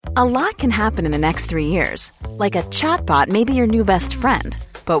A lot can happen in the next 3 years. Like a chatbot may be your new best friend.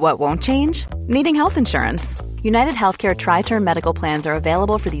 But what won't change? Needing health insurance. United Healthcare Tri-Term Medical Plans are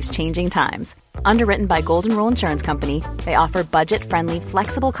available for these changing times. Underwritten by Golden Rule Insurance Company, they offer budget-friendly,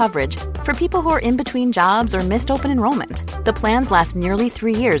 flexible coverage for people who are in between jobs or missed open enrollment. The plans last nearly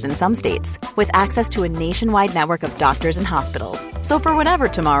 3 years in some states, with access to a nationwide network of doctors and hospitals. So for whatever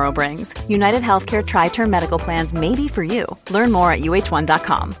tomorrow brings, United Healthcare Tri-Term Medical Plans may be for you. Learn more at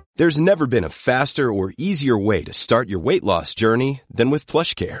uh1.com. There's never been a faster or easier way to start your weight loss journey than with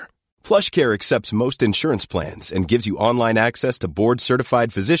PlushCare. PlushCare accepts most insurance plans and gives you online access to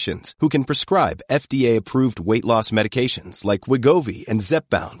board-certified physicians who can prescribe FDA-approved weight loss medications like Wegovy and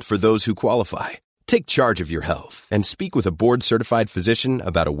Zepbound for those who qualify. Take charge of your health and speak with a board-certified physician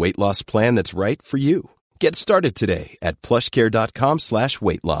about a weight loss plan that's right for you. Get started today at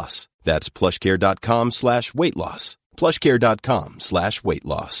plushcare.com/weight loss. That's plushcare.com/weight loss. plushcare.com/weight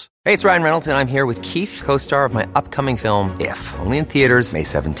loss. Hey, it's Ryan Reynolds, and I'm here with Keith, co-star of my upcoming film, If, only in theaters May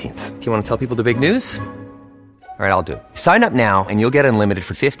 17th. Do you want to tell people the big news? All right, I'll do it. Sign up now and you'll get unlimited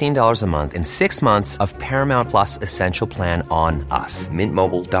for $15 a month and 6 months of Paramount Plus Essential Plan on us.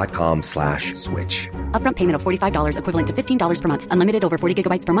 MintMobile.com/switch. Upfront payment of $45 equivalent to $15 per month. Unlimited over 40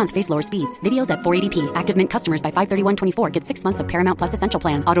 gigabytes per month. Face lower speeds. Videos at 480p. Active Mint customers by 531.24 get 6 months of Paramount Plus Essential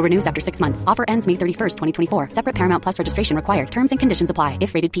Plan. Auto renews after 6 months. Offer ends May 31st, 2024. Separate Paramount Plus registration required. Terms and conditions apply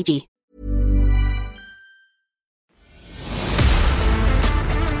if rated PG.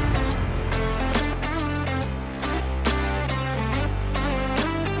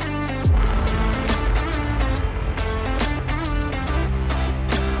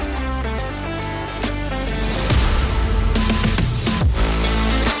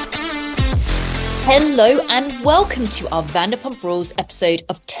 Hello and welcome to our Vanderpump Rules episode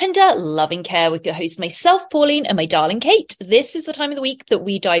of Tender Loving Care with your host, myself, Pauline, and my darling Kate. This is the time of the week that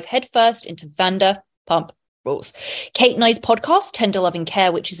we dive headfirst into Vanderpump Rules. Kate and I's podcast, Tender Loving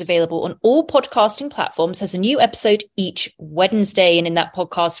Care, which is available on all podcasting platforms, has a new episode each Wednesday. And in that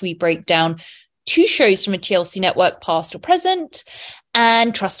podcast, we break down 2 shows from a TLC network, past or present.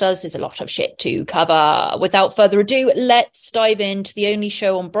 And trust us, there's a lot of shit to cover. Without further ado, let's dive into the only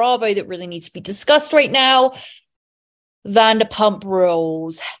show on Bravo that really needs to be discussed right now, Vanderpump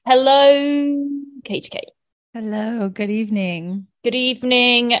Rules. Hello, Kate. Hello, good evening. Good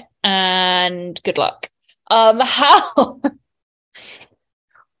evening and good luck. How?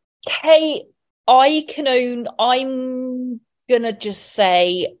 Kate, I'm gonna just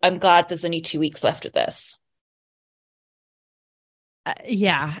say I'm glad there's only 2 weeks left of this.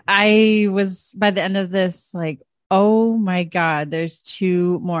 Yeah, I was by the end of this like, oh my God, there's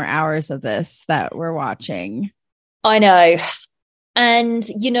 2 more hours of this that we're watching. I know. And,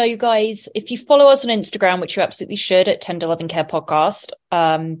 you know, guys, if you follow us on Instagram, which you absolutely should at Tender Loving Care Podcast,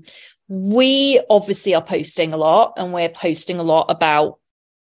 we obviously are posting a lot, and we're posting a lot about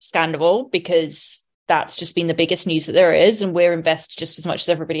Scandal because that's just been the biggest news that there is. And we're invested just as much as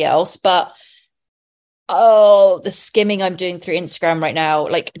everybody else. But the skimming I'm doing through Instagram right now,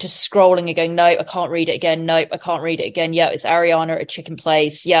 like just scrolling and going, nope, I can't read it again. Nope, I can't read it again. Yeah, it's Ariana at a chicken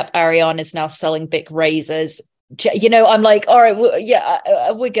place. Yep, Ariana is now selling Bic razors. You know, I'm like, all right, we're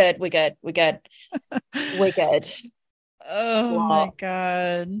good. Oh my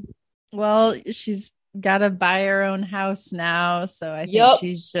God. Well, she's got to buy her own house now. So I think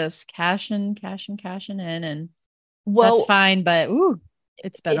she's just cashing in, and that's fine. But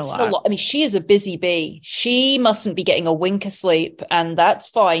it's been a lot. I mean, she is a busy bee. She mustn't be getting a wink of sleep, and that's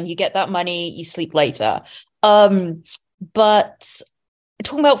fine. You get that money, you sleep later. But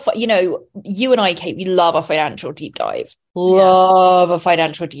talking about, you know, you and I, Kate, we love a financial deep dive. A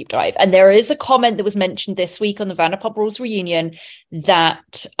financial deep dive. And there is a comment that was mentioned this week on the Vanderpump Rules reunion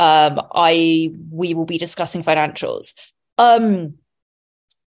that we will be discussing financials. We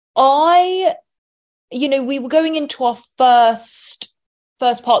were going into our first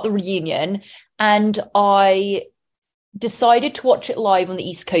part of the reunion, and I decided to watch it live on the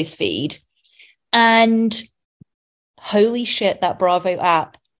East Coast feed, and holy shit, that Bravo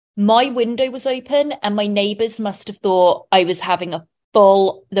app, my window was open and my neighbors must have thought I was having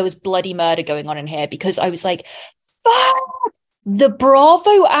there was bloody murder going on in here, because I was like, fuck, the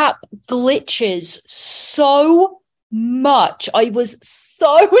Bravo app glitches so much. I was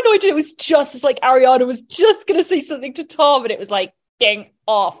so annoyed. It was just as like Ariana was just going to say something to Tom, and it was like, ding,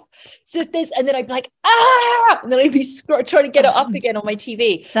 off. So and then I'd be like, and then I'd be trying to get it up again on my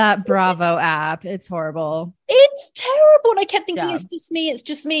TV. That Bravo app, it's horrible. It's terrible. And I kept thinking, it's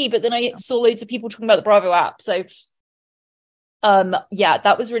just me. But then I saw loads of people talking about the Bravo app. So,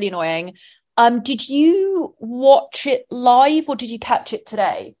 that was really annoying. Did you watch it live or did you catch it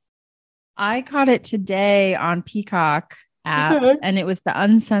today? I caught it today on Peacock app, and it was the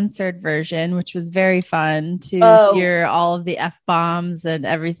uncensored version, which was very fun to hear all of the F-bombs and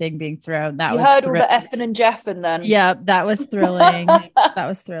everything being thrown. That you was heard all the effing and jeffing then. Yeah, that was thrilling. That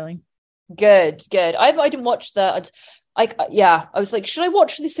was thrilling. Good. I didn't watch that. I was like, should I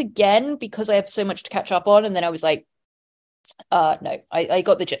watch this again because I have so much to catch up on? And then I was like, no, I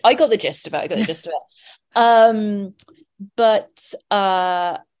got the gist. I got the gist of it. But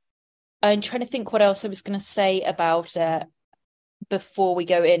I'm trying to think what else I was going to say about it before we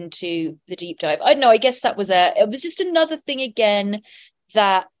go into the deep dive. I don't know. I guess that was it. It was just another thing again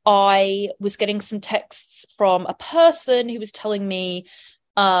that I was getting some texts from a person who was telling me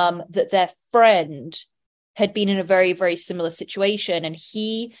that their friend had been in a very, very similar situation. And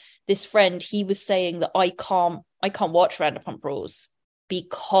this friend was saying that I can't watch Vanderpump Rules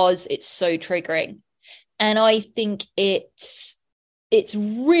because it's so triggering. And I think it's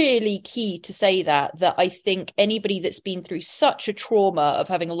really key to say that I think anybody that's been through such a trauma of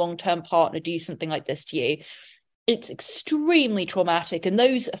having a long-term partner do something like this to you, it's extremely traumatic. And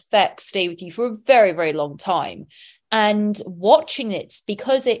those effects stay with you for a very, very long time. And watching it,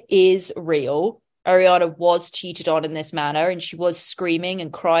 because it is real, Ariana was cheated on in this manner, and she was screaming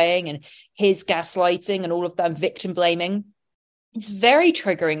and crying, and his gaslighting and all of that victim blaming. It's very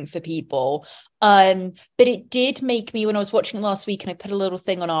triggering for people. But it did make me, when I was watching it last week, and I put a little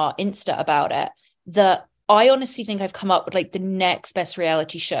thing on our Insta about it, that I honestly think I've come up with like the next best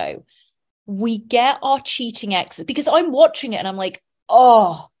reality show. We get our cheating exes, because I'm watching it and I'm like,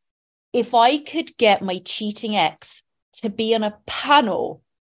 oh, if I could get my cheating ex to be on a panel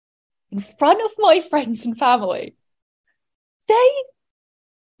in front of my friends and family, they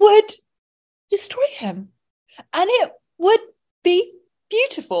would destroy him. And it would be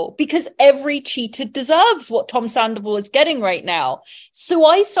beautiful, because every cheater deserves what Tom Sandoval is getting right now. So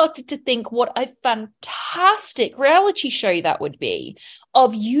I started to think what a fantastic reality show that would be,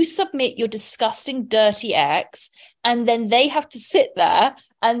 of you submit your disgusting, dirty ex, and then they have to sit there,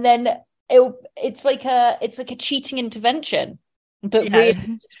 and then it's like a cheating intervention, but really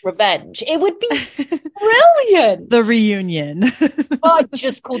it's just revenge. It would be brilliant. The reunion. I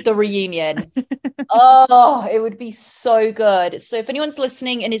just called the reunion. Oh, it would be so good. So if anyone's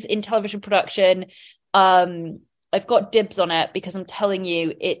listening and is in television production, I've got dibs on it, because I'm telling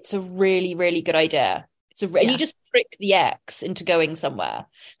you, it's a really, really good idea. And you just trick the ex into going somewhere.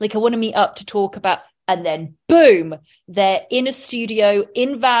 Like, I want to meet up to talk about, and then boom, they're in a studio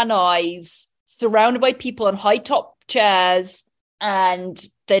in Van Nuys, surrounded by people on high top chairs, and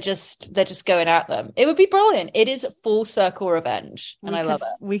they're just going at them. It would be brilliant. It is full circle revenge, and I love it.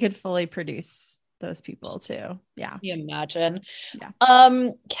 We could fully produce those people too. Yeah. Can you imagine? Yeah.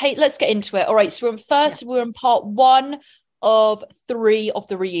 Kate, let's get into it. All right. So we're in part 1 of 3 of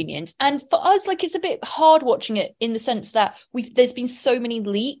the reunions. And for us, like, it's a bit hard watching it, in the sense that there's been so many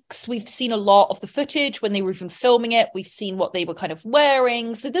leaks. We've seen a lot of the footage when they were even filming it. We've seen what they were kind of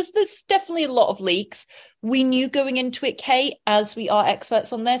wearing. So there's definitely a lot of leaks. We knew going into it, Kate, as we are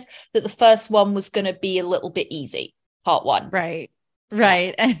experts on this, that the first one was going to be a little bit easy. Part 1. Right.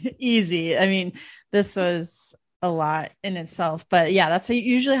 Easy. I mean, this was a lot in itself, but yeah, that's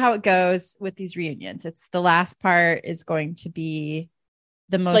usually how it goes with these reunions. It's the last part is going to be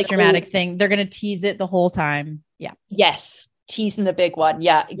the most dramatic thing. They're going to tease it the whole time. Yeah. Yes. Teasing the big one.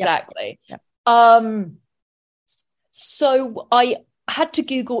 Yeah, exactly. Yep. So I had to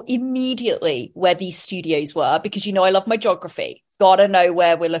Google immediately where these studios were, because, I love my geography. Gotta know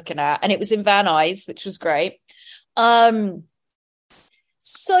where we're looking at. And it was in Van Nuys, which was great.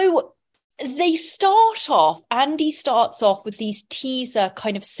 So Andy starts off with these teaser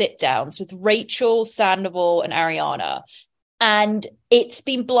kind of sit downs with Rachel, Sandoval, and Ariana. And it's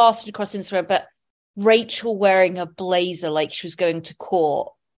been blasted across Instagram, but Rachel wearing a blazer like she was going to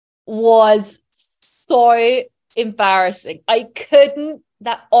court was so embarrassing.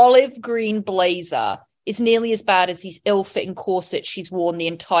 That olive green blazer is nearly as bad as these ill-fitting corsets she's worn the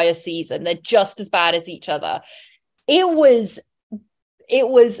entire season. They're just as bad as each other. It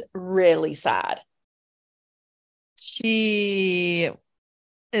was really sad. She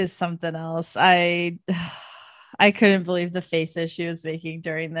is something else. I couldn't believe the faces she was making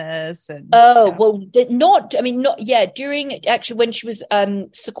during this. And during actually when she was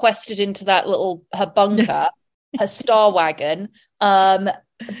sequestered into that her bunker, her Star Wagon.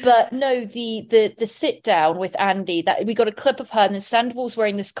 But no, the sit down with Andy, that we got a clip of her, and then Sandoval's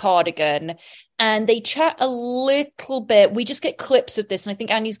wearing this cardigan, and they chat a little bit. We just get clips of this, and I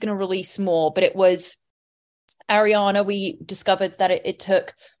think Andy's going to release more, but it was Ariana. We discovered that it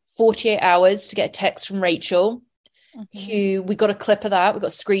took 48 hours to get a text from Rachel. who we got a clip of that. We got a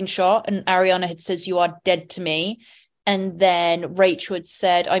screenshot, and Ariana had says, "You are dead to me." And then Rachel had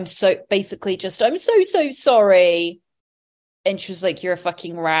said, I'm so sorry. And she was like, "You're a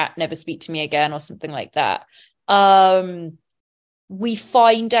fucking rat, never speak to me again," or something like that. We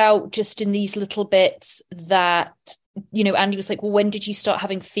find out just in these little bits that, Andy was like, "Well, when did you start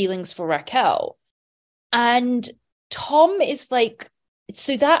having feelings for Raquel?" And Tom is like,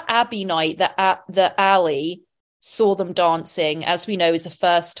 so that Abbey night, that at the alley saw them dancing, as we know, is the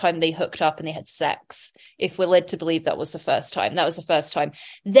first time they hooked up and they had sex. If we're led to believe that was the first time.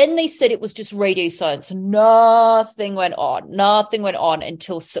 Then they said it was just radio silence. Nothing went on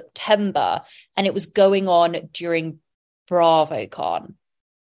until September. And it was going on during BravoCon.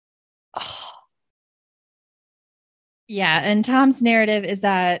 Oh. Yeah. And Tom's narrative is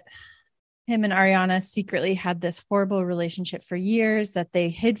that him and Ariana secretly had this horrible relationship for years that they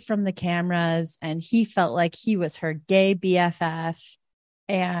hid from the cameras, and he felt like he was her gay BFF.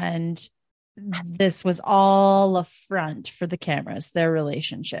 And this was all a front for the cameras, their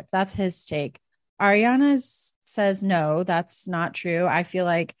relationship. That's his take. Ariana says, no, that's not true. I feel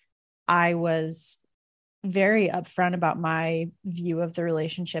like I was very upfront about my view of the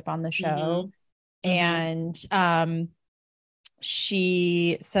relationship on the show. And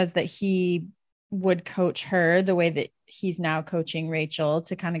she says that he would coach her the way that he's now coaching Rachel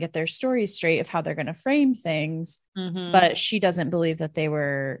to kind of get their stories straight of how they're going to frame things. But she doesn't believe that they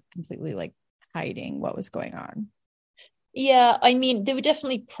were completely like hiding what was going on. Yeah, I mean, they were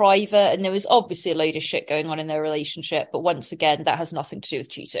definitely private, and there was obviously a load of shit going on in their relationship. But once again, that has nothing to do with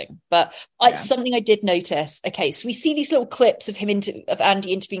cheating. But something I did notice. Okay, so we see these little clips of of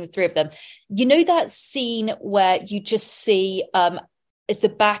Andy interviewing the three of them. You know that scene where you just see at the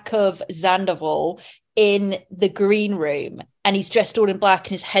back of Sandoval in the green room, and he's dressed all in black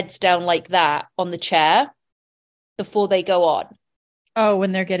and his head's down like that on the chair before they go on. Oh,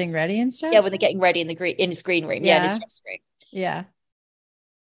 when they're getting ready and stuff? Yeah, when they're getting ready in his green room. Yeah, in his dressing room. Yeah.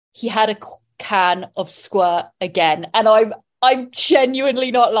 He had a can of squirt again. And I'm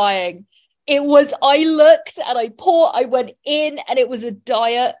genuinely not lying. It was, I looked and I went in, and it was a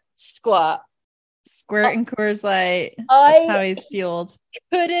diet squirt. Squirt and Coors Light. That's how he's fueled.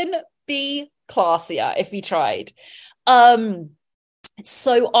 Couldn't be classier if he tried.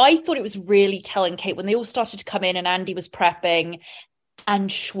 So I thought it was really telling, Kate, when they all started to come in and Andy was prepping,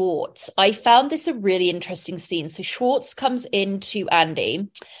 and Schwartz. I found this a really interesting scene. So Schwartz comes into Andy,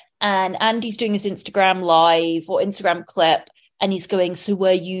 and Andy's doing his Instagram live or Instagram clip, and he's going, "So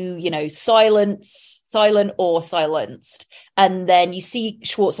were you, silent or silenced?" And then you see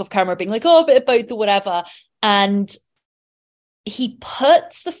Schwartz off camera being like, "Oh, a bit of both or whatever." And he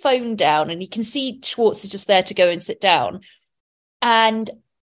puts the phone down, and you can see Schwartz is just there to go and sit down. And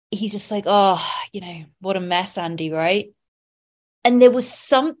he's just like, "Oh, what a mess, Andy, right?" And there was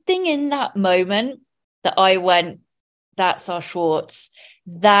something in that moment that I went, that's our Schwartz.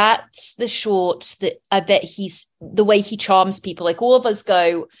 That's the Schwartz that I bet he's the way he charms people. Like all of us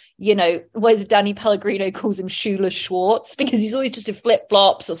go, where's Danny Pellegrino calls him shoeless Schwartz, because he's always just in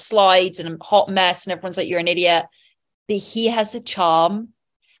flip-flops or slides and a hot mess, and everyone's like, "You're an idiot." That he has a charm.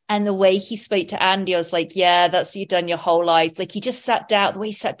 And the way he spoke to Andy, I was like, yeah, that's what you've done your whole life. Like he just sat down, the way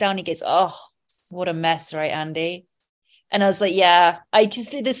he sat down, he goes, "Oh, what a mess, right, Andy?" And I was like, yeah,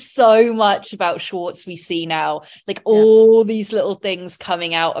 there's so much about Schwartz we see now, like all these little things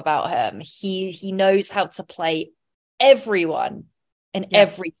coming out about him. He knows how to play everyone and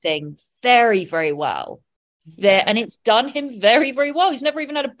everything very, very well. And it's done him very, very well. He's never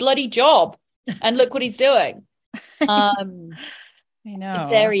even had a bloody job. And look what he's doing. I know.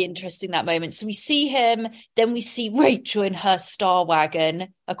 Very interesting, that moment. So we see him, then we see Rachel in her Star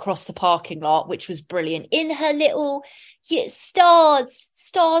wagon across the parking lot, which was brilliant, in her little stars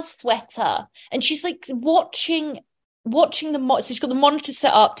sweater. And she's like watching so she's got the monitor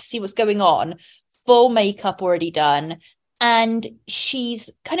set up to see what's going on, full makeup already done. And she's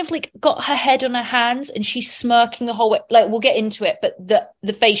kind of like got her head on her hands, and she's smirking the whole way. Like, we'll get into it, but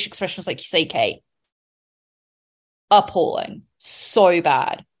the facial expressions, like you say, Kate, appalling. So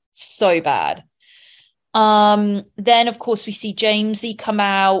bad. Then of course we see Jamesy come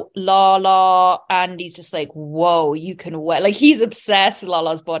out, Lala, and he's just like, "Whoa, you can wear," like he's obsessed with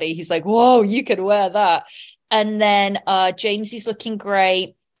Lala's body. He's like, "Whoa, you can wear that." And then Jamesy's looking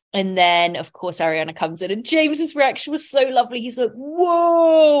great. And then of course Ariana comes in, and James's reaction was so lovely. He's like,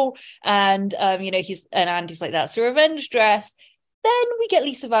 "Whoa." And and Andy's like, "That's a revenge dress." Then we get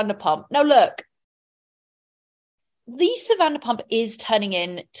Lisa Vanderpump. Now look, Lisa Vanderpump is turning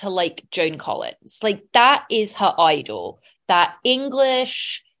into like Joan Collins. Like that is her idol. That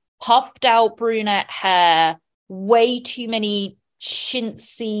English, puffed out brunette hair way too many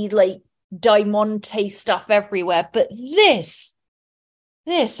chintzy, like diamante stuff everywhere. But this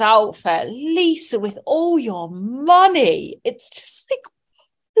outfit, Lisa, with all your money, it's just like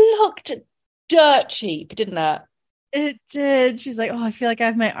looked dirt cheap, didn't it? It did. She's like, oh, I feel like I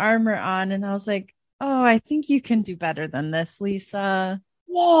have my armor on. And I was like, oh, I think you can do better than this, Lisa.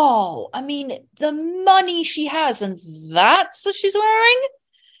 Whoa. I mean, the money she has, and that's what she's wearing?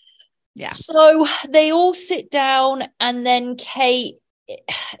 Yeah. So they all sit down, and then Kate,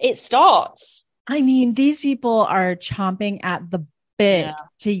 it starts. I mean, these people are chomping at the bit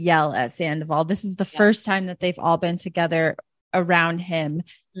to yell at Sandoval. This is the first time that they've all been together around him.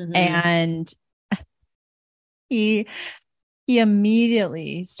 Mm-hmm. And he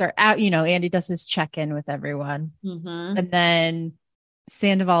immediately start out, Andy does his check-in with everyone. Mm-hmm. And then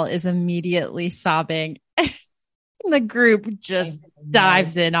Sandoval is immediately sobbing. The group just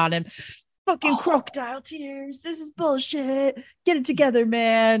dives in on him. Fucking crocodile tears. This is bullshit. Get it together,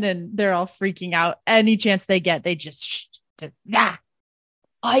 man. And they're all freaking out. Any chance they get, they just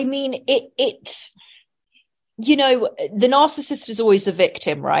I mean, it's the narcissist is always the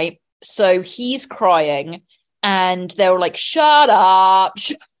victim, right? So he's crying and they're like, shut up.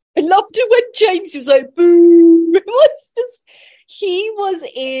 I loved it when James was like, boo. It was just, he was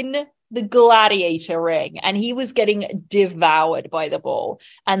in the gladiator ring and he was getting devoured by the ball.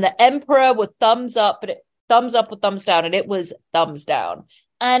 And the Emperor would thumbs up or thumbs down, and it was thumbs down.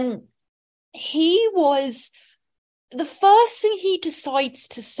 And the first thing he decides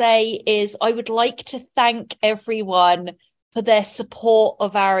to say is, I would like to thank everyone for their support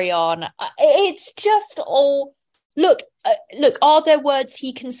of Ariane. It's just all, look, are there words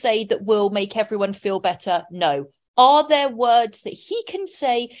he can say that will make everyone feel better? No. Are there words that he can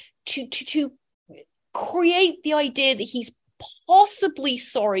say to create the idea that he's possibly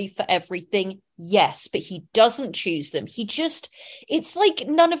sorry for everything? Yes, but he doesn't choose them. It's like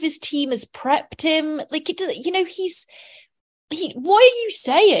none of his team has prepped him. Like, what are you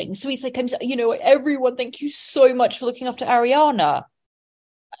saying? So he's like, everyone, thank you so much for looking after Ariana.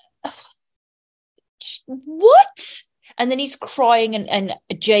 What? And then he's crying, and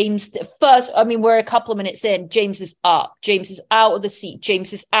James, first, I mean, we're a couple of minutes in, James is up. James is out of the seat.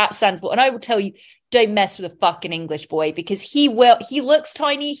 James is at Sandoval. And I will tell you, don't mess with a fucking English boy, because he looks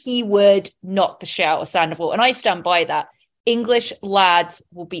tiny. He would knock the shit out of Sandoval. And I stand by that. English lads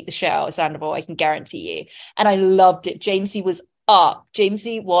will beat the shit out of Sandoval, I can guarantee you. And I loved it. Jamesy was up. And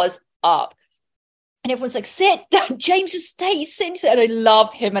everyone's like, sit down. James, just stay, sit. And I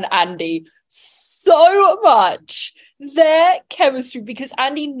love him and Andy so much. Their chemistry, because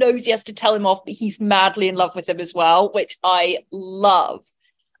Andy knows he has to tell him off, but he's madly in love with him as well, which I love.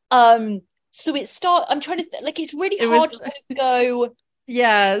 So I'm trying to it's really hard to go.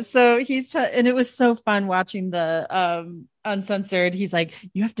 Yeah. So and it was so fun watching the uncensored. He's like,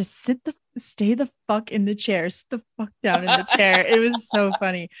 you have to stay the fuck in the chair, sit the fuck down in the chair. It was so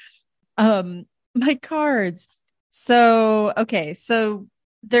funny. My cards. So, okay. So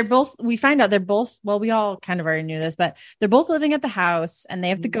we find out they're both, well, we all kind of already knew this, but they're both living at the house and they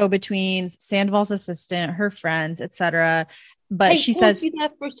have the go-betweens, Sandoval's assistant, her friends, etc. But she says,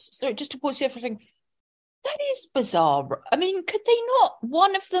 just to pause you for a second, that is bizarre. I mean, could they not,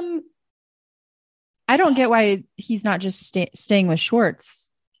 one of them? I don't get why he's not just staying with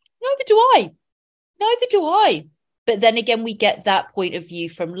Schwartz. Neither do I. But then again, we get that point of view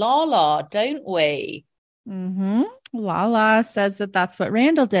from Lala, don't we? Mm-hmm. Lala says that's what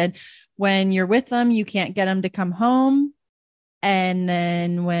Randall did. When you're with them, you can't get them to come home. And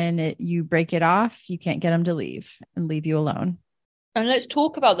then when you break it off, you can't get them to leave you alone. And let's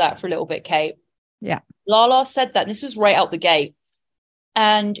talk about that for a little bit, Kate. Yeah. Lala said that, and this was right out the gate.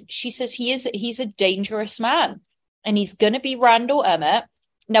 And she says he's a dangerous man. And he's going to be Randall Emmett.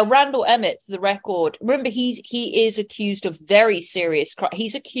 Now, Randall Emmett, for the record, remember, he is accused of very serious crime.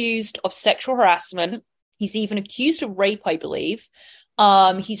 He's accused of sexual harassment. He's even accused of rape, I believe.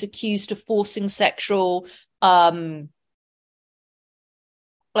 He's accused of forcing sexual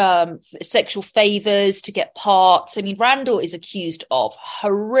favors to get parts. I mean, Randall is accused of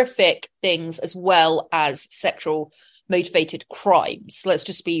horrific things as well as sexual motivated crimes. Let's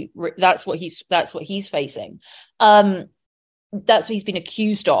just that's what he's facing. That's what he's been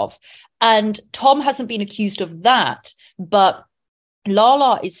accused of. And Tom hasn't been accused of that, but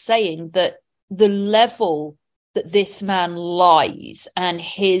Lala is saying that the level that this man lies and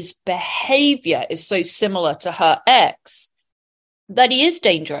his behavior is so similar to her ex that he is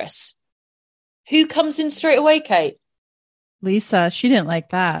dangerous. Who comes in straight away, Kate? Lisa. She didn't like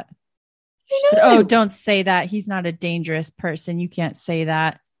that. She said, oh, don't say that. He's not a dangerous person. You can't say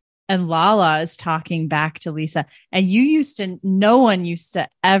that. And Lala is talking back to Lisa. And no one used to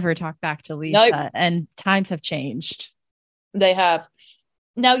ever talk back to Lisa. Nope. And times have changed. They have.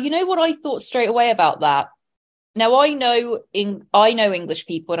 Now, you know what I thought straight away about that? Now, I know English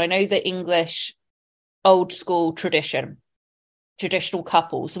people, and I know the English old school traditional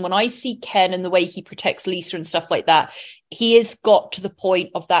couples. And when I see Ken and the way he protects Lisa and stuff like that, he has got to the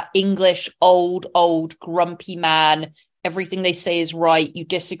point of that English old grumpy man. Everything they say is right. You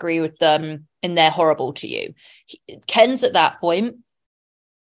disagree with them and they're horrible to you. Ken's at that point.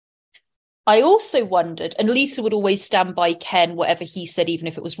 I also wondered, and Lisa would always stand by Ken, whatever he said, even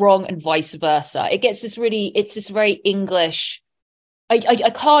if it was wrong, and vice versa. It's this very English. I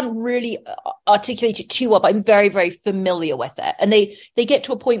can't really articulate it too well, but I'm very, very familiar with it. And they get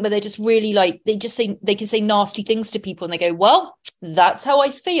to a point where they're just really like, they can say nasty things to people and they go, well, that's how I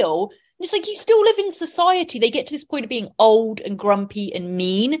feel. And it's like, you still live in society. They get to this point of being old and grumpy and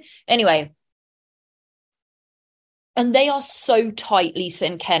mean. Anyway. And they are so tight, Lisa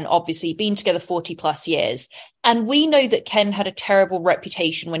and Ken, obviously, been together 40 plus years. And we know that Ken had a terrible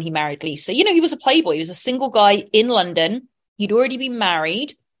reputation when he married Lisa. You know, he was a playboy. He was a single guy in London. He'd already been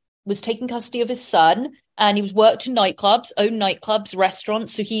married, was taking custody of his son, and he was worked in nightclubs, owned nightclubs,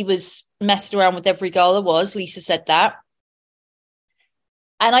 restaurants. So he was messed around with every girl there was. Lisa said that.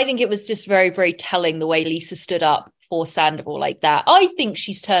 And I think it was just very, very telling the way Lisa stood up for Sandoval like that. I think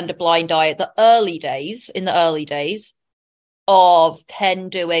she's turned a blind eye in the early days of Ken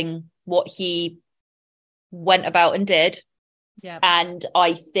doing what he went about and did. Yeah. And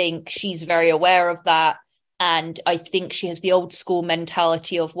I think she's very aware of that. And I think she has the old school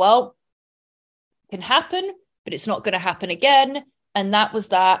mentality of, well, it can happen, but it's not going to happen again. And that was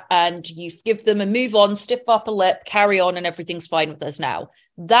that. And you give them a move on, stiff upper lip, carry on, and everything's fine with us now.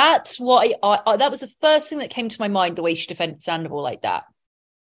 That's what that was the first thing that came to my mind, the way she defended Sandoval like that.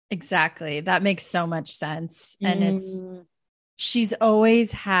 Exactly. That makes so much sense. And she's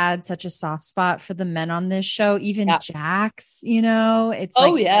always had such a soft spot for the men on this show, even Jax, you know, it's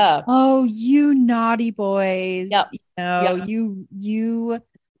oh, you naughty boys, you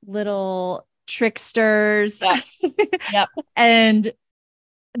little tricksters. And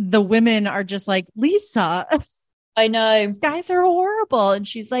the women are just like, Lisa, I know, guys are horrible. And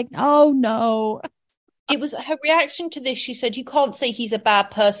she's like, oh no. It was her reaction to this. She said, you can't say he's a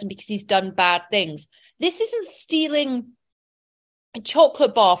bad person because he's done bad things. This isn't stealing a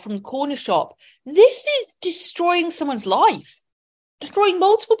chocolate bar from the corner shop. This is destroying someone's life, destroying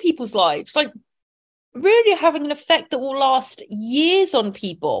multiple people's lives, like really having an effect that will last years on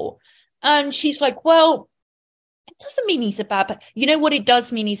people. And she's like, well, it doesn't mean he's a bad person. You know what it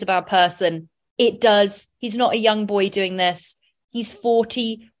does mean he's a bad person? It does. He's not a young boy doing this. He's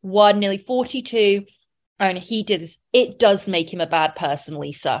 41, nearly 42, and he did this. It does make him a bad person,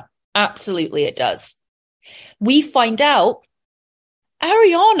 Lisa. Absolutely, it does. We find out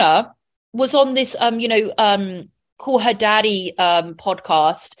Ariana was on this, Call Her Daddy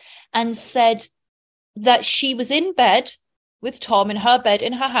podcast, and said that she was in bed with Tom, in her bed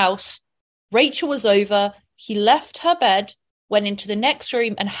in her house. Rachel was over. He left her bed, went into the next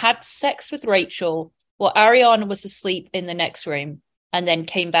room and had sex with Rachel while Ariana was asleep in the next room, and then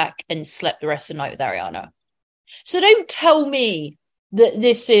came back and slept the rest of the night with Ariana. So don't tell me that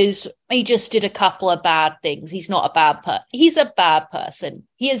he just did a couple of bad things. He's not a bad person. He's a bad person.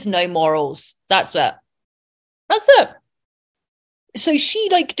 He has no morals. That's it. So she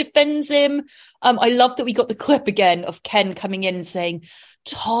defends him. I love that we got the clip again of Ken coming in and saying,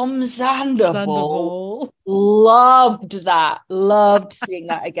 Tom Sandoval. Loved that. Loved seeing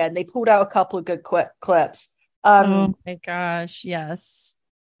that again. They pulled out a couple of good clips. Oh my gosh, yes.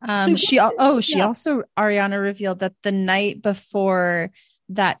 Ariana revealed that the night before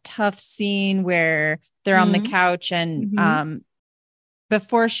that tough scene where they're on the couch and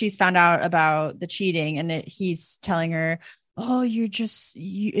before she's found out about the cheating, and he's telling her, oh,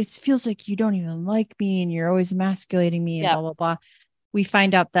 it feels like you don't even like me and you're always emasculating me and blah, blah, blah. We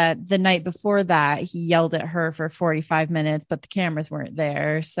find out that the night before that, he yelled at her for 45 minutes, but the cameras weren't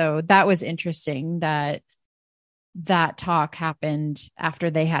there. So that was interesting that talk happened after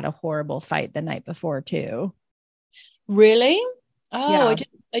they had a horrible fight the night before too. Really? Oh, yeah.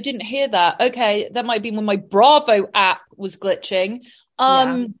 I didn't hear that. Okay. That might be when my Bravo app was glitching.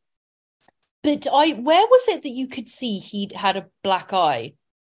 But where was it that you could see he'd had a black eye?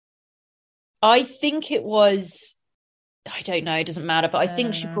 I think it was, I don't know, it doesn't matter, but I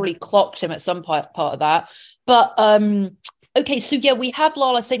think she probably clocked him at some part of that. But okay, so yeah, we have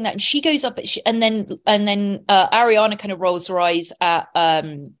Lala saying that, and she goes up, and then Ariana kind of rolls her eyes at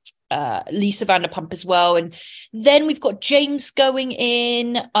Lisa Vanderpump as well, and then we've got James going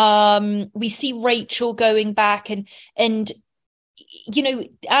in. We see Rachel going back, and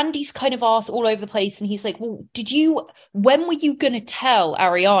Andy's kind of asked all over the place, and he's like, well, when were you going to tell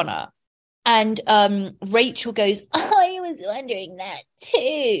Ariana? And Rachel goes, I was wondering that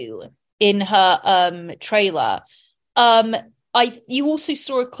too, in her trailer. You also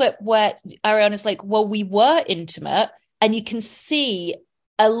saw a clip where Ariana's like, well, we were intimate, and you can see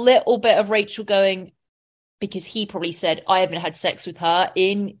a little bit of Rachel going, because he probably said, I haven't had sex with her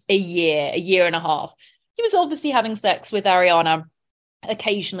in a year and a half. He was obviously having sex with Ariana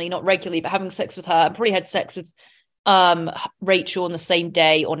occasionally, not regularly, but having sex with her, and probably had sex with Rachel on the same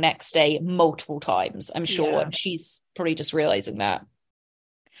day or next day multiple times, I'm sure. Yeah. And she's probably just realizing that.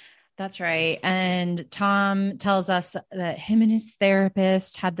 That's right. And Tom tells us that him and his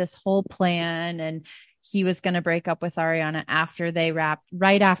therapist had this whole plan, and he was going to break up with Ariana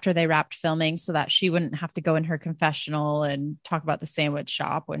right after they wrapped filming, so that she wouldn't have to go in her confessional and talk about the sandwich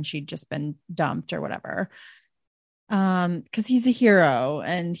shop when she'd just been dumped or whatever. Because he's a hero,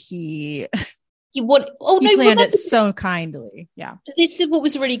 and he planned it so kindly. Yeah. This is what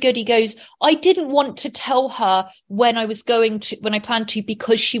was really good. He goes, I didn't want to tell her when I planned to,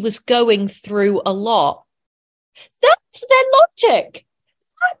 because she was going through a lot. That's their logic.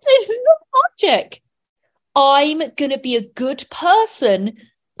 That is the logic. I'm going to be a good person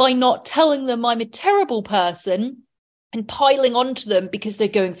by not telling them I'm a terrible person and piling onto them because they're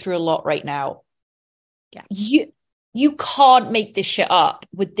going through a lot right now. Yeah. You can't make this shit up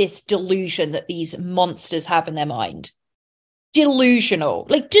with this delusion that these monsters have in their mind. Delusional.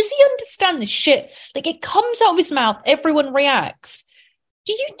 Like, does he understand this shit? Like, it comes out of his mouth, everyone reacts.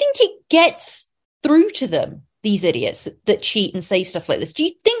 Do you think it gets through to them, these idiots that cheat and say stuff like this? Do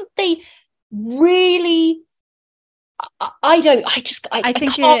you think they really... I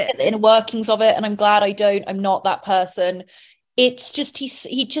think can't get the inner workings of it, and I'm glad I don't. I'm not that person. It's just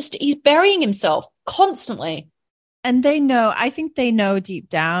he's burying himself constantly. And I think they know deep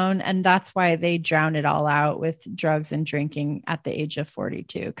down, and that's why they drown it all out with drugs and drinking at the age of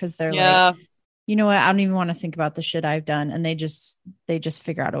 42. Because they're like, you know what? I don't even want to think about the shit I've done. And they just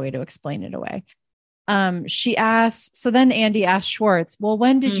figure out a way to explain it away. She asks, so then Andy asks Schwartz, well,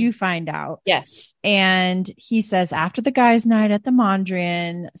 when did you find out? Yes. And he says, after the guys' night at the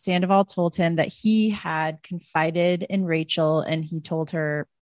Mondrian, Sandoval told him that he had confided in Rachel, and he told her,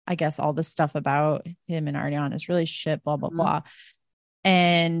 I guess, all this stuff about him and Ariana's relationship, blah, blah, blah.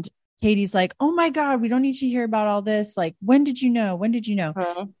 And Katie's like, oh my God, we don't need to hear about all this. Like, when did you know?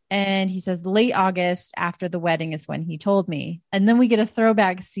 And he says, late August after the wedding is when he told me. And then we get a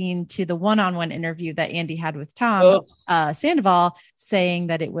throwback scene to the one-on-one interview that Andy had with Tom Sandoval, saying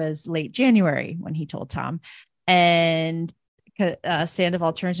that it was late January when he told Tom. And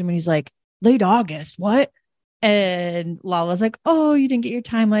Sandoval turns to him and he's like, late August, what? And Lala's like, oh, you didn't get your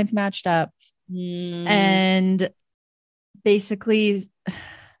timelines matched up. And basically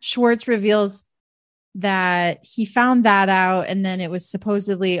Schwartz reveals that he found that out, and then it was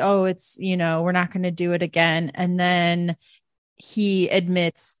supposedly, we're not going to do it again. And then he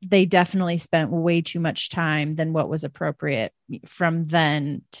admits they definitely spent way too much time than what was appropriate from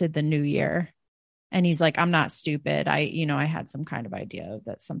then to the new year. And he's like, I'm not stupid. I had some kind of idea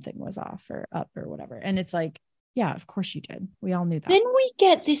that something was off or up or whatever. And it's like, yeah, of course you did. We all knew that. Then we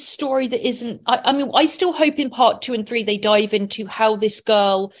get this story that isn't, I still hope in part 2 and 3, they dive into how this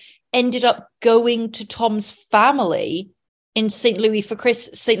girl ended up going to Tom's family in St. Louis for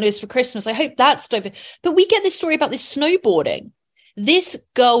Christmas. I hope that's over. But we get this story about this snowboarding. This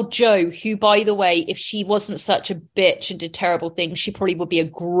girl, Jo, who, by the way, if she wasn't such a bitch and did terrible things, she probably would be a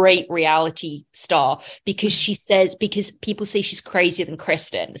great reality star, because because people say she's crazier than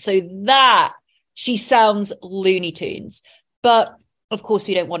Kristen. So that she sounds Looney Tunes. But of course,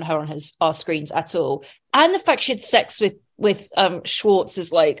 we don't want her on our screens at all. And the fact she had sex with Schwartz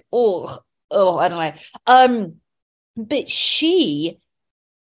is like, I don't know. But she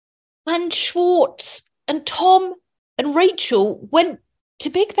and Schwartz and Tom and Rachel went to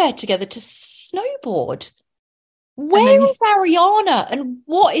Big Bear together to snowboard. Where is Ariana, and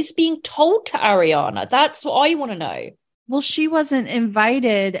what is being told to Ariana? That's what I want to know. Well, she wasn't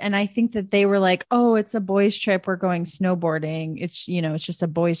invited, and I think that they were like, oh, it's a boys' trip. We're going snowboarding. It's just a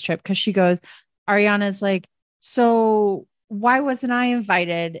boys' trip. Because she goes, Ariana's like, so why wasn't I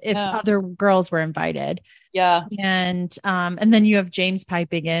invited if other girls were invited? Yeah. And then you have James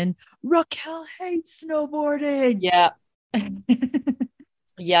piping in, Raquel hates snowboarding. Yeah.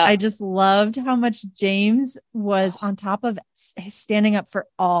 Yeah. I just loved how much James was on top of standing up for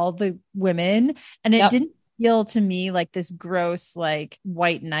all the women. And it didn't feel to me like this gross, like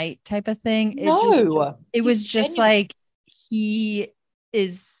white knight type of thing. It was just like, he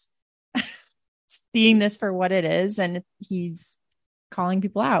is seeing this for what it is. And he's calling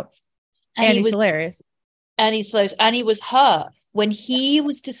people out. And he's hilarious. And he's hilarious. And he was hurt when he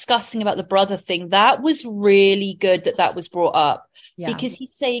was discussing about the brother thing. That was really good that was brought up. Yeah. Because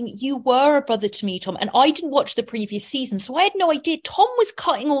he's saying, you were a brother to me, Tom. And I didn't watch the previous season, so I had no idea Tom was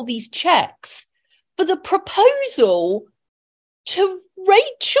cutting all these checks for the proposal to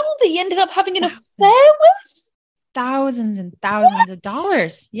Rachel that he ended up having an affair with. Thousands and thousands of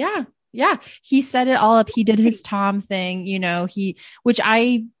dollars. Yeah. Yeah. He set it all up. He did his Tom thing, which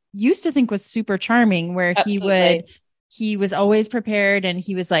I used to think was super charming, where he was always prepared, and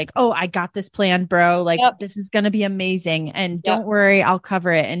he was like, oh, I got this plan, bro. Like, this is going to be amazing. And don't worry, I'll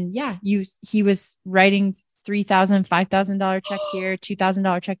cover it. And he was writing $3,000, $5,000 check here,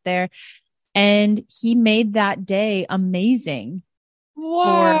 $2,000 check there. And he made that day amazing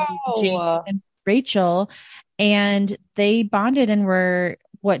for James and Rachel. And they bonded and were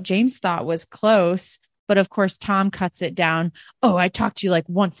what James thought was close. But of course, Tom cuts it down. Oh, I talk to you like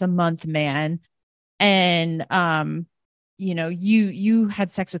once a month, man. And, you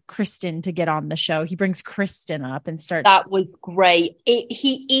had sex with Kristen to get on the show. He brings Kristen up and starts. That was great.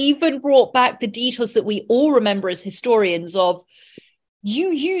 He even brought back the details that we all remember as historians of,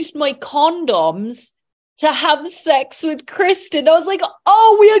 you used my condoms to have sex with Kristen. I was like,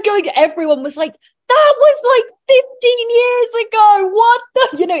 oh, we are going. Everyone was like, that was like 15 years ago. What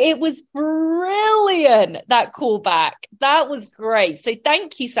the, it was brilliant. That callback. That was great. So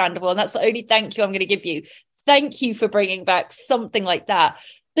thank you, Sandoval. And that's the only thank you I'm going to give you. Thank you for bringing back something like that.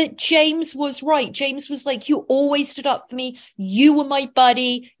 But James was right. James was like, you always stood up for me. You were my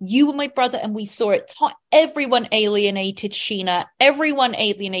buddy. You were my brother. And we saw it. Everyone alienated Sheena. Everyone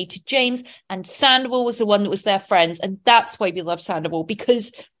alienated James. And Sandoval was the one that was their friends. And that's why we love Sandoval,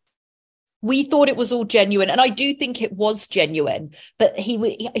 because we thought it was all genuine. And I do think it was genuine. But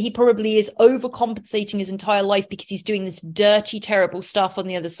he probably is overcompensating his entire life because he's doing this dirty, terrible stuff on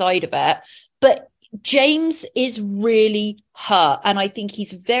the other side of it. But James is really hurt. And I think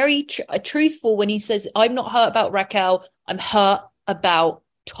he's very truthful when he says, I'm not hurt about Raquel. I'm hurt about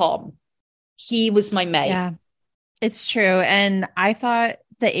Tom. He was my mate. Yeah, it's true. And I thought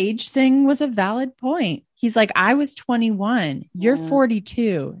the age thing was a valid point. He's like, I was 21. You're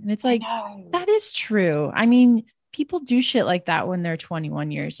 42. And it's like, that is true. I mean, people do shit like that when they're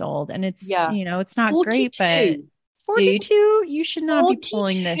 21 years old. And it's, it's not 42. Great, but 42, you should not 42. Be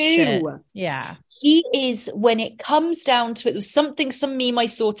pulling this shit. Yeah. He is, when it comes down to it, there was some meme I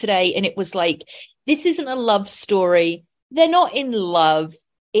saw today, and it was like, this isn't a love story. They're not in love.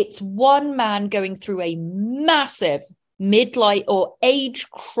 It's one man going through a massive midlife or age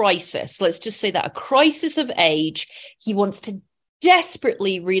crisis. Let's just say that, a crisis of age. He wants to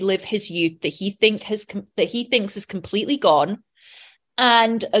desperately relive his youth that he thinks is completely gone,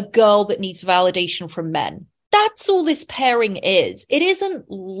 and a girl that needs validation from men. That's all this pairing is. It isn't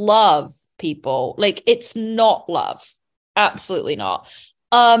love, people. Like, it's not love. Absolutely not.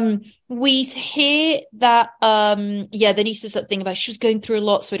 We hear that, then he says that thing about she was going through a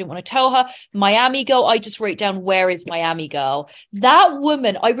lot, so I didn't want to tell her. Miami Girl, I just wrote down, where is Miami Girl? That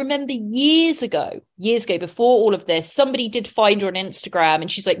woman, I remember years ago, before all of this, somebody did find her on Instagram,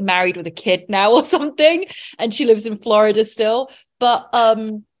 and she's like married with a kid now or something, and she lives in Florida still. But,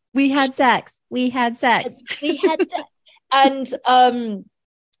 we had sex.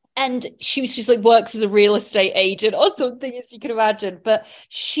 And she was just like, works as a real estate agent or something, as you can imagine. But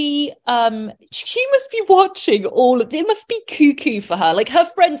she must be watching all of it. Must be cuckoo for her. Like, her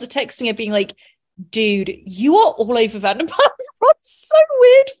friends are texting her being like, dude, you are all over Vanderpump. That's so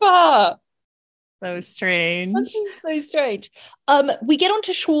weird for her. So strange. That's so strange. We get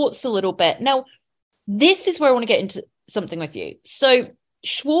onto Schwartz a little bit. Now, this is where I want to get into something with you. So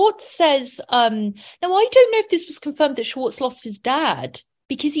Schwartz says, now I don't know if this was confirmed that Schwartz lost his dad,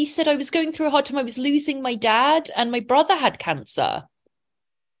 because he said, I was going through a hard time. I was losing my dad, and my brother had cancer.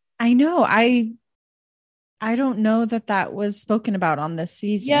 I know. I don't know that was spoken about on this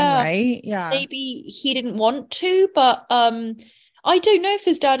season, right? Yeah. Maybe he didn't want to, but I don't know if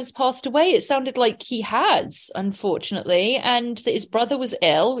his dad has passed away. It sounded like he has, unfortunately, and that his brother was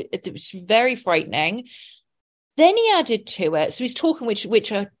ill. It was very frightening. Then he added to it, so he's talking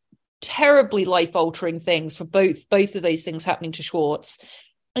which are terribly life-altering things for both of those things happening to Schwartz.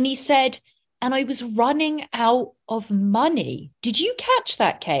 And he said, and I was running out of money. Did you catch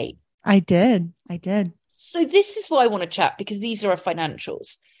that, Kate? I did. So this is why I want to chat, because these are our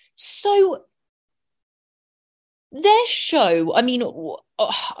financials. So their show, I mean,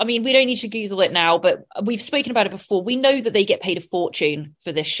 we don't need to Google it now, but we've spoken about it before. We know that they get paid a fortune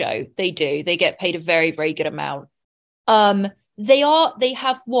for this show. They do. They get paid a very, very good amount. They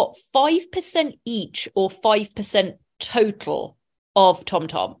have what, 5% each or 5% total of Tom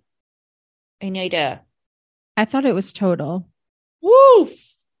Tom? Any idea? I thought it was total. Woof.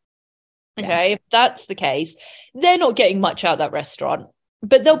 Okay, yeah. If that's the case, they're not getting much out of that restaurant,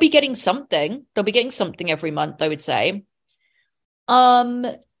 but they'll be getting something. They'll be getting something every month, I would say.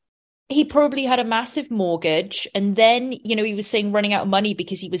 He probably had a massive mortgage, and then, you know, he was saying running out of money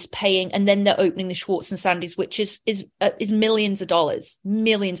because he was paying, and then they're opening the Schwartz and Sandy's, which is millions of dollars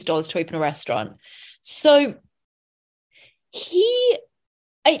to open a restaurant. So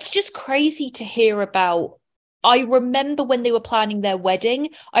it's just crazy to hear about. I remember when they were planning their wedding,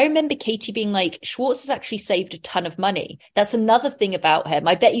 I remember Katie being like, Schwartz has actually saved a ton of money. That's another thing about him.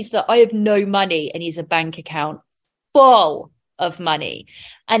 I bet he's that I have no money and he's a bank account full of money.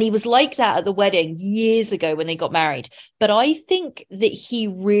 And he was like that at the wedding years ago when they got married. But I think that he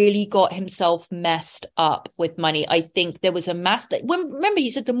really got himself messed up with money. I think there was a remember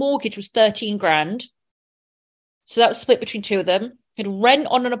he said the mortgage was 13 grand. So that was split between two of them. He'd rent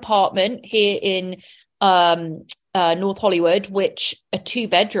on an apartment here in North Hollywood, which a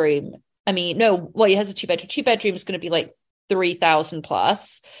 2-bedroom. I mean, no, well, he has a 2-bedroom. 2-bedroom is going to be like 3,000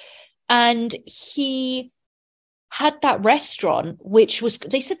 plus. And he had that restaurant, which was,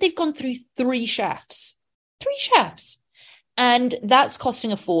 they said they've gone through 3 chefs. And that's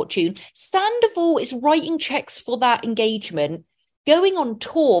costing a fortune. Sandoval is writing checks for that engagement, going on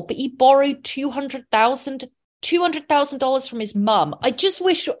tour, but he borrowed $200,000 from his mum. I just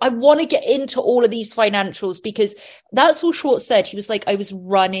wish, I want to get into all of these financials, because that's all Schwartz said. He was like, I was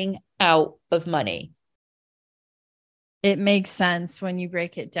running out of money. It makes sense when you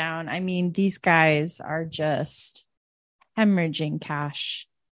break it down. I mean, these guys are just hemorrhaging cash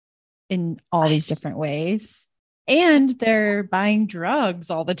in all these different ways. And they're buying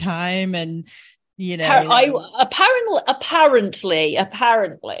drugs all the time. And, you know, apparently.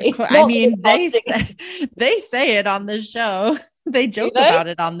 I mean, they say it on the show. They joke about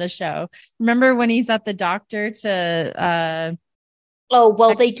it on the show. Remember when he's at the doctor to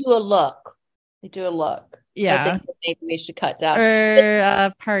they do a look. Yeah. Maybe we should cut down.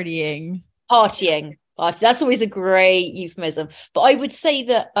 Or partying. That's always a great euphemism. But I would say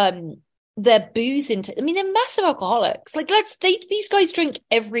that they're boozing. I mean, they're massive alcoholics. Like, these guys drink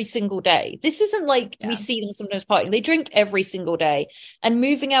every single day. This isn't like we see them sometimes partying. They drink every single day and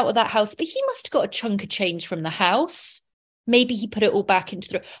moving out of that house. But he must have got a chunk of change from the house. Maybe he put it all back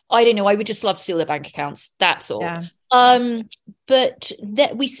into I don't know. I would just love to see all their bank accounts. That's all. Yeah. But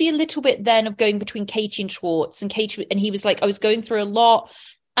we see a little bit then of going between Katie and Schwartz, and Katie, and he was like, I was going through a lot,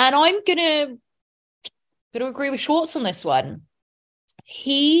 and I'm gonna agree with Schwartz on this one.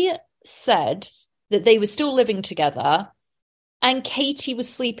 He said that they were still living together and Katie was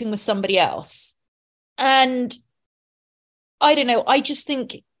sleeping with somebody else. And I don't know, I just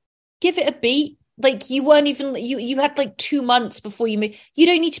think, give it a beat. Like, you weren't even, you had like 2 months before you moved. You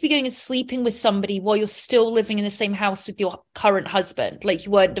don't need to be going and sleeping with somebody while you're still living in the same house with your current husband. Like,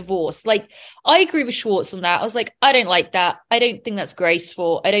 you weren't divorced. Like, I agree with Schwartz on that. I was like, I don't like that. I don't think that's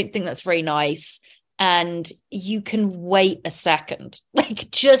graceful. I don't think that's very nice. And you can wait a second.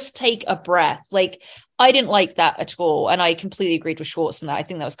 Like, just take a breath. Like, I didn't like that at all. And I completely agreed with Schwartz on that. I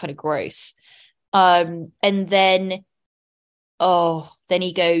think that was kind of gross. And then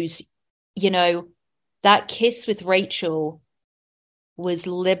he goes, you know, that kiss with Rachel was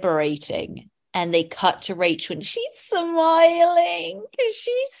liberating. And they cut to Rachel and she's smiling because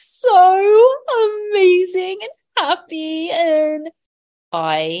she's so amazing and happy. And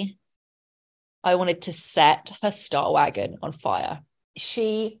I wanted to set her Star Wagon on fire.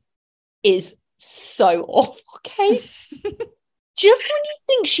 She is so awful, okay? Just when you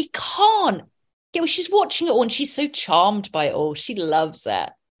think she can't. Yeah, well, she's watching it all and she's so charmed by it all. She loves it.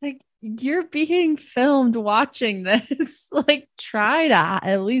 Like, you're being filmed watching this. Like, try to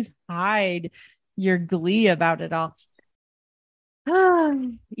at least hide your glee about it all.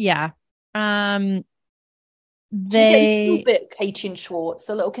 Yeah. They a little bit Katie and Schwartz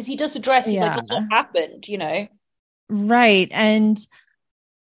a little, because he does address, he's like, what happened, you know? Right. And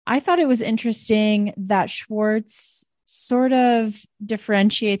I thought it was interesting that Schwartz sort of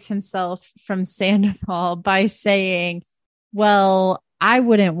differentiates himself from Sandoval by saying, well, I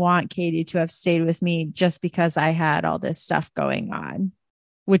wouldn't want Katie to have stayed with me just because I had all this stuff going on,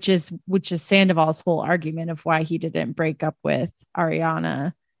 which is Sandoval's whole argument of why he didn't break up with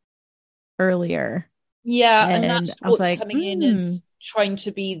Ariana earlier. Yeah, and And that's I was what's like, coming in as trying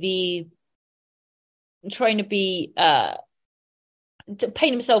to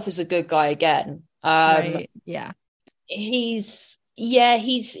paint himself as a good guy again. right. Yeah. He's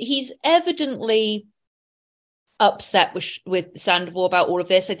evidently upset with Sandoval about all of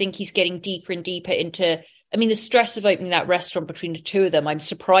this. I think he's getting deeper and deeper into, I mean, the stress of opening that restaurant between the two of them. I'm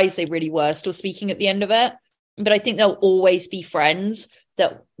surprised they really were still speaking at the end of it. But I think they'll always be friends,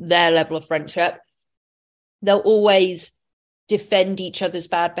 that their level of friendship. They'll always defend each other's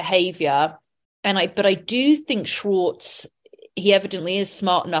bad behavior. But I do think Schwartz, he evidently is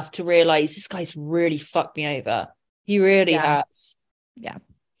smart enough to realize this guy's really fucked me over. He really has. Yeah.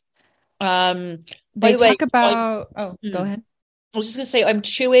 By They the way, talk about, go ahead. I was just going to say, I'm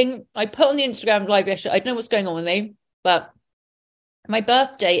chewing. I put on the Instagram live yesterday. I don't know what's going on with me, but my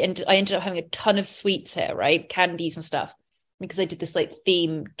birthday, and I ended up having a ton of sweets here, right? Candies and stuff, because I did this like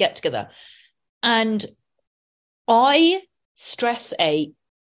theme get together. And I stress ate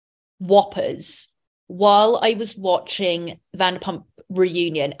Whoppers while I was watching Vanderpump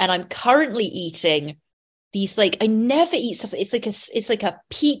Reunion, and I'm currently eating these, like, I never eat stuff. It's like a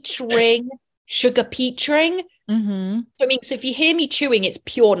peach ring, sugar peach ring. Mm-hmm. I mean, so if you hear me chewing, it's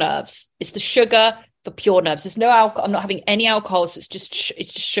pure nerves. It's the sugar for pure nerves. There's no alcohol. I'm not having any alcohol, so it's just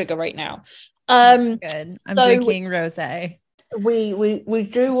sugar right now. Good. I'm drinking rosé. We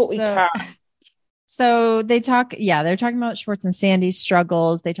do what we can. So they're talking about Schwartz and Sandy's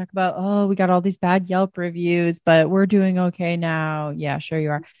struggles. They talk about, oh, we got all these bad Yelp reviews, but we're doing okay now. Yeah, sure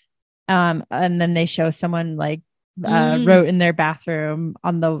you are. And then they show someone like wrote in their bathroom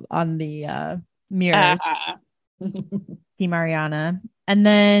on the mirrors, Team Ariana. And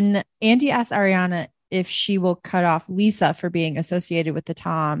then Andy asks Ariana if she will cut off Lisa for being associated with the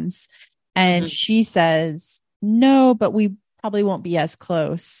Toms. And she says, no, but we probably won't be as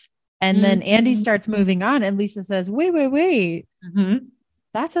close. And then Andy starts moving on, and Lisa says, wait.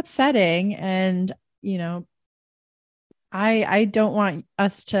 That's upsetting. And, you know, I don't want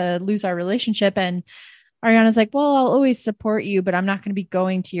us to lose our relationship. And Ariana's like, well, I'll always support you, but I'm not going to be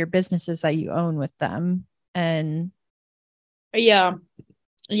going to your businesses that you own with them. And yeah,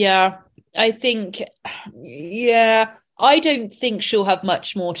 I think, I don't think she'll have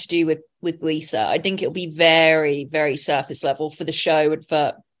much more to do with Lisa. I think it'll be very, very surface level for the show and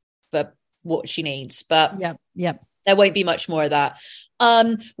for what she needs. But yep. There won't be much more of that.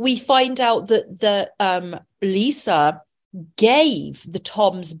 We find out that Lisa gave the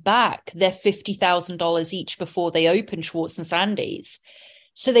Toms back their $50,000 each before they opened Schwartz and Sandy's.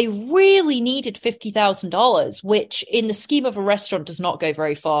 So they really needed $50,000, which in the scheme of a restaurant does not go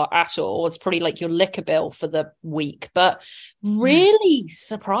very far at all. It's probably like your liquor bill for the week, but really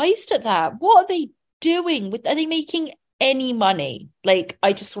surprised at that. What are they doing? Are they making any money? Like,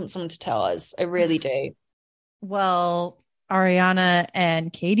 I just want someone to tell us. I really do. Well, Ariana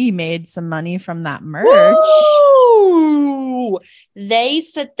and Katie made some money from that merch. Woo! They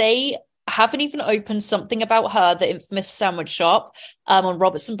said they haven't even opened something about her, the infamous sandwich shop on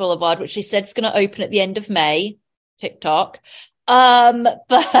Robertson Boulevard, which they said is going to open at the end of May. TikTok. But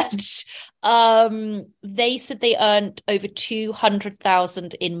they said they earned over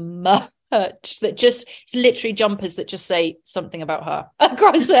 200,000 in merch that just, it's literally jumpers that just say something about her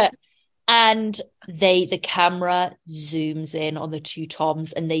across it. And the camera zooms in on the two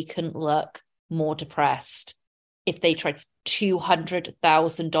Toms, and they couldn't look more depressed if they tried.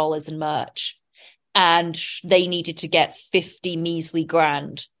 $200,000 in merch, and they needed to get 50 measly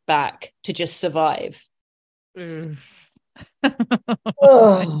grand back to just survive. Oh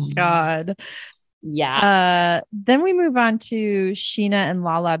my God. Yeah. Then we move on to Sheena and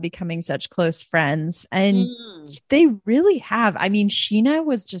Lala becoming such close friends, and they really have. I mean, Sheena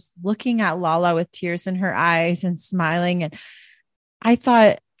was just looking at Lala with tears in her eyes and smiling, and I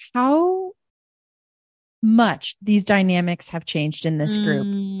thought, how much these dynamics have changed in this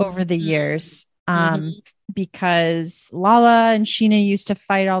group over the years. Because Lala and Sheena used to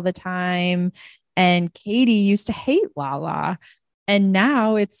fight all the time, and Katie used to hate Lala. And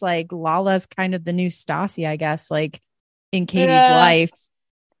now it's like Lala's kind of the new Stassi, I guess, like in Katie's life.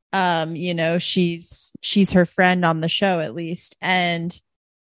 You know, she's her friend on the show, at least. And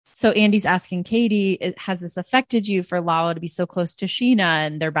so Andy's asking Katie, has this affected you for Lala to be so close to Sheena,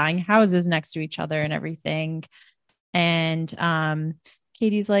 and they're buying houses next to each other and everything? And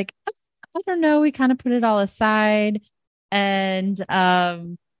Katie's like, I don't know. We kind of put it all aside. And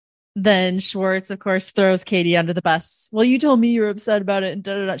then Schwartz, of course, throws Katie under the bus. Well, you told me you were upset about it. And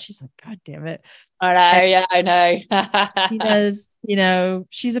da-da-da. She's like, God damn it. I know. Yeah, I know. She does, you know,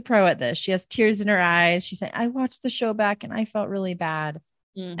 she's a pro at this. She has tears in her eyes. She's saying, I watched the show back and I felt really bad.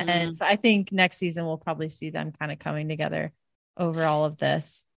 And so I think next season we'll probably see them kind of coming together over all of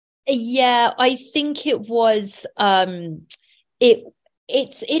this. Yeah, I think it was it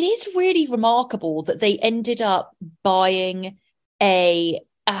is really remarkable that they ended up buying a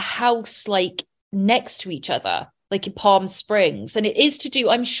house like next to each other, like in Palm Springs. And it is to do,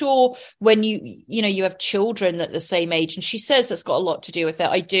 I'm sure, when you have children at the same age, and she says that's got a lot to do with it.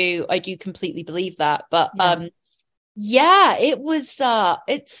 I do completely believe that. But yeah, it was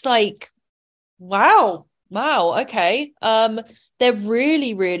it's like, wow, okay. They're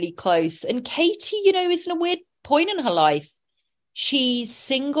really, really close. And Katie, is in a weird point in her life. She's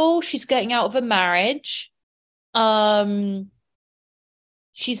single, she's getting out of a marriage.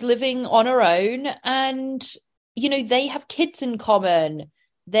 She's living on her own, and they have kids in common.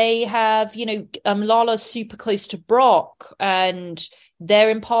 They have, Lala's super close to Brock, and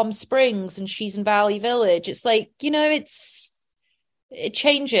they're in Palm Springs and she's in Valley Village. It's like, it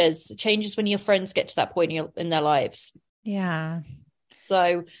changes when your friends get to that point in their lives. Yeah.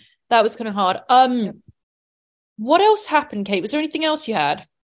 So that was kind of hard. What else happened, Kate? Was there anything else you had?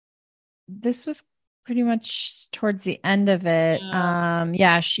 This was pretty much towards the end of it.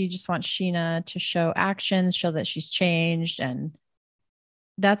 She just wants Sheena to show actions, show that she's changed, and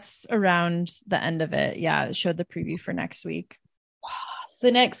that's around the end of it. Yeah, it showed the preview for next week.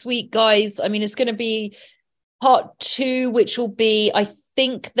 So next week, guys, I mean, it's going to be part 2, which will be, I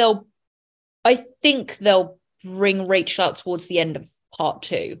think they'll bring Rachel out towards the end of part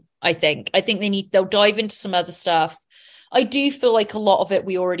 2. I think they'll dive into some other stuff. I do feel like a lot of it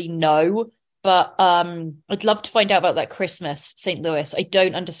we already know, but I'd love to find out about that Christmas St. Louis. I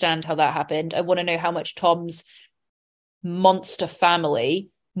don't understand how that happened. I want to know how much Tom's monster family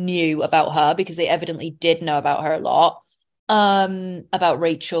knew about her, because they evidently did know about her a lot, about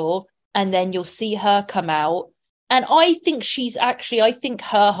Rachel. And then you'll see her come out. And I think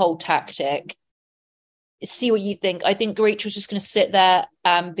her whole tactic, see what you think. I think Rachel's just going to sit there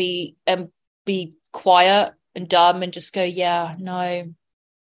and be quiet and dumb and just go, yeah, no.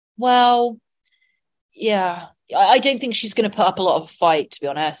 Well, yeah, I don't think she's going to put up a lot of a fight, to be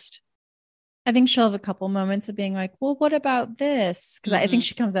honest. I think she'll have a couple moments of being like, well, what about this? Because I think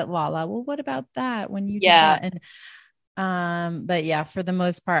she comes at Lala. Well, what about that when you do that? And but yeah, for the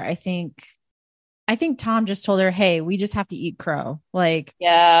most part, I think Tom just told her, hey, we just have to eat crow, for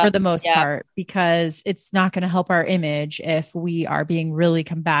the most part, because it's not going to help our image if we are being really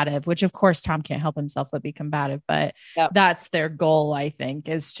combative, which of course Tom can't help himself but be combative. But that's their goal, I think,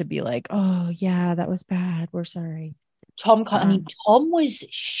 is to be like, oh yeah, that was bad, we're sorry. Tom was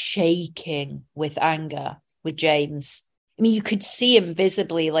shaking with anger with James. I mean, you could see him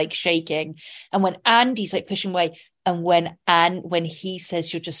visibly shaking. And when Andy's pushing away, and when he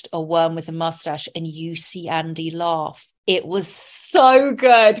says you're just a worm with a mustache, and you see Andy laugh, it was so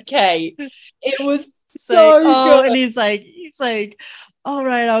good, Kate. It was so good. And he's like, all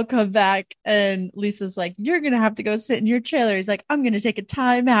right, I'll come back. And Lisa's like, you're going to have to go sit in your trailer. He's like, I'm going to take a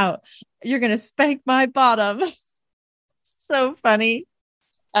time out. You're going to spank my bottom. So funny.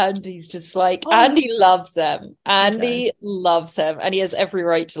 Andy's just Andy loves him. Andy loves him, and he has every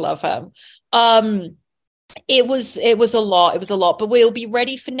right to love him. It was a lot, but we'll be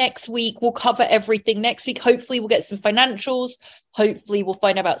ready for next week. We'll cover everything next week. Hopefully we'll get some financials. Hopefully we'll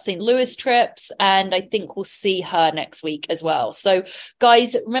find out about St. Louis trips, and I think we'll see her next week as well. So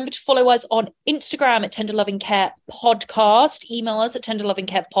guys, remember to follow us on Instagram at Tender Loving Care Podcast. Email us at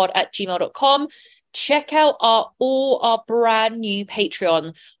tenderlovingcarepod@gmail.com. Check out all our brand new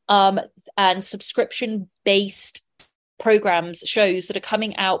Patreon and subscription based shows that are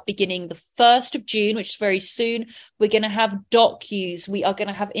coming out beginning the 1st of June, which is very soon. We're going to have docus. We are going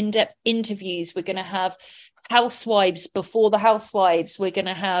to have in-depth interviews. We're going to have Housewives before the Housewives. We're going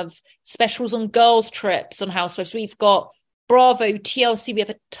to have specials on girls' trips on Housewives. We've got Bravo, TLC. We have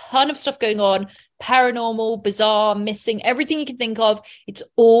a ton of stuff going on. Paranormal, bizarre, missing, everything you can think of. It's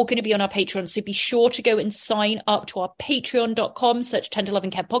all going to be on our Patreon. So be sure to go and sign up to our patreon.com, search Tender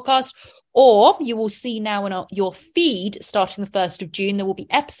Loving Care Podcast. Or you will see now in your feed, starting the 1st of June, there will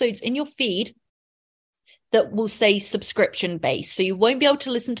be episodes in your feed that will say subscription based. So you won't be able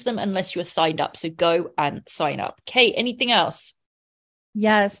to listen to them unless you are signed up. So go and sign up. Kate, anything else?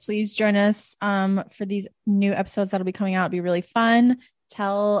 Yes, please join us for these new episodes that'll be coming out. It'll be really fun.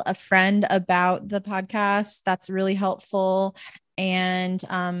 Tell a friend about the podcast. That's really helpful. And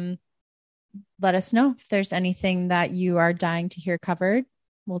let us know if there's anything that you are dying to hear covered.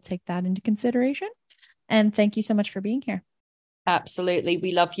 We'll take that into consideration. And thank you so much for being here. Absolutely.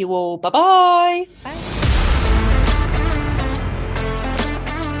 We love you all. Bye-bye. Bye.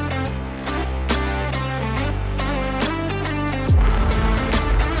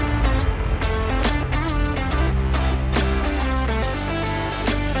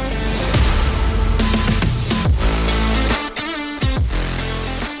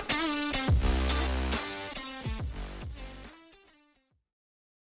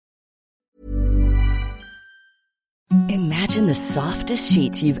 Imagine the softest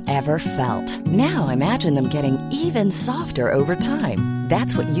sheets you've ever felt. Now imagine them getting even softer over time.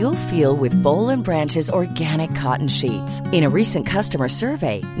 That's what you'll feel with Boll & Branch's organic cotton sheets. In a recent customer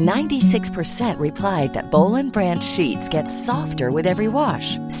survey, 96% replied that Boll & Branch sheets get softer with every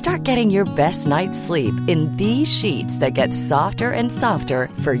wash. Start getting your best night's sleep in these sheets that get softer and softer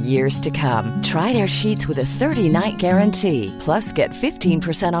for years to come. Try their sheets with a 30-night guarantee. Plus, get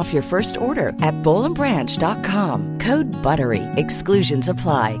 15% off your first order at bollandbranch.com. Code BUTTERY. Exclusions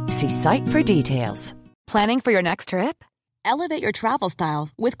apply. See site for details. Planning for your next trip? Elevate your travel style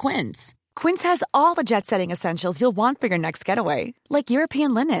with Quince. Quince has all the jet-setting essentials you'll want for your next getaway, like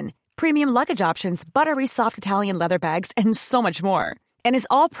European linen, premium luggage options, buttery soft Italian leather bags, and so much more. And is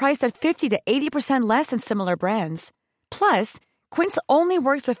all priced at 50 to 80% less than similar brands. Plus, Quince only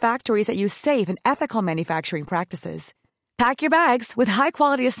works with factories that use safe and ethical manufacturing practices. Pack your bags with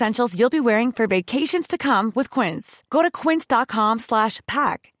high-quality essentials you'll be wearing for vacations to come with Quince. Go to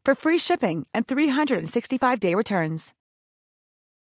quince.com/pack for free shipping and 365-day returns.